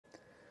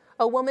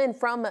A woman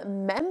from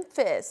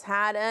Memphis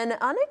had an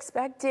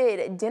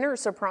unexpected dinner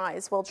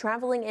surprise while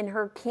traveling in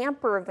her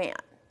camper van.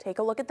 Take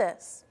a look at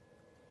this.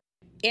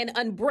 An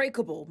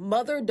unbreakable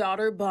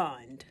mother-daughter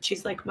bond.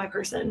 She's like my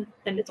person,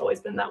 and it's always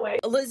been that way.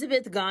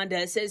 Elizabeth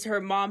Gonda says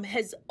her mom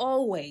has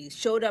always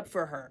showed up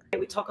for her.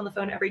 We talk on the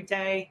phone every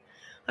day.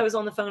 I was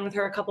on the phone with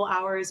her a couple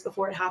hours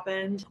before it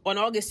happened. On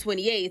August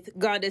 28th,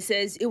 Gonda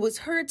says it was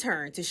her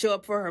turn to show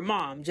up for her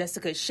mom,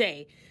 Jessica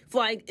Shea,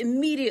 flying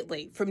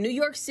immediately from New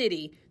York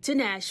City to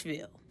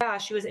Nashville. Yeah,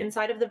 she was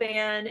inside of the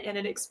van and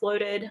it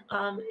exploded.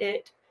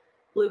 It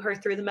blew her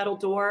through the metal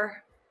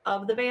door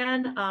of the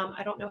van.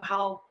 I don't know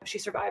how she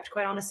survived,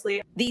 quite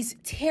honestly. These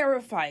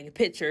terrifying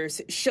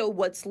pictures show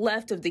what's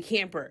left of the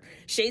camper.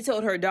 Shay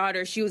told her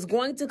daughter she was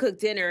going to cook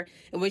dinner,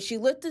 and when she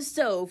lit the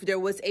stove, there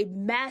was a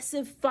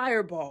massive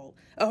fireball,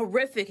 a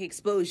horrific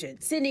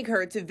explosion, sending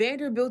her to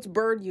Vanderbilt's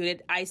Burn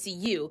Unit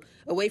ICU,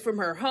 away from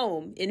her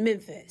home in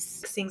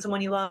Memphis. Seeing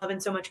someone you love in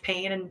so much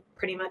pain and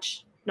pretty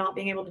much not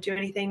being able to do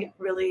anything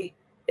really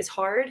is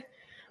hard.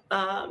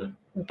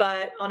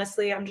 But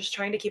honestly, I'm just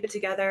trying to keep it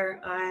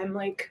together. I'm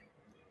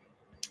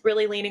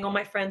really leaning on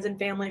my friends and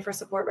family for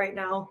support right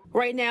now.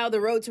 Right now,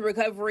 the road to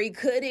recovery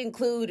could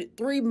include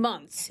 3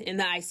 months in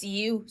the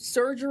ICU,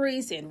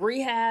 surgeries, and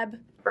rehab.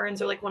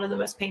 Burns are like one of the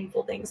most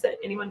painful things that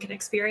anyone can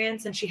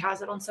experience, and she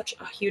has it on such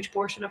a huge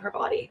portion of her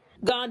body.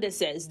 Gonda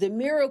says the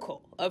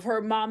miracle of her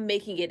mom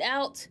making it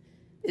out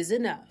is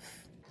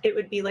enough. It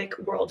would be like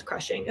world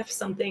crushing if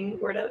something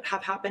were to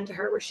have happened to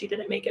her where she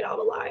didn't make it out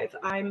alive.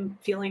 I'm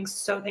feeling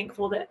so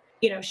thankful that,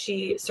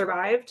 she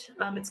survived.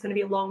 It's going to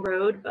be a long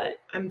road, but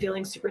I'm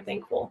feeling super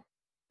thankful.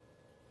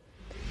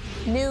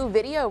 New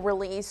video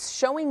release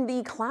showing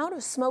the cloud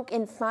of smoke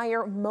and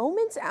fire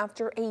moments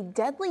after a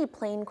deadly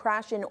plane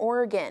crash in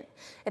Oregon.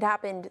 It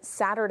happened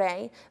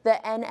Saturday. The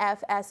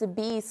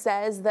NFSB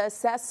says the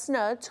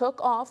Cessna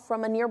took off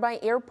from a nearby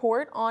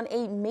airport on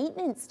a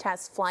maintenance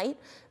test flight,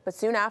 but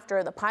soon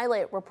after, the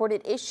pilot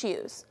reported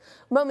issues.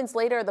 Moments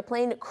later, the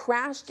plane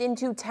crashed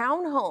into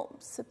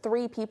townhomes.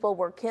 3 people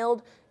were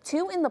killed,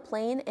 2 in the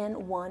plane and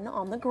 1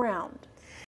 on the ground.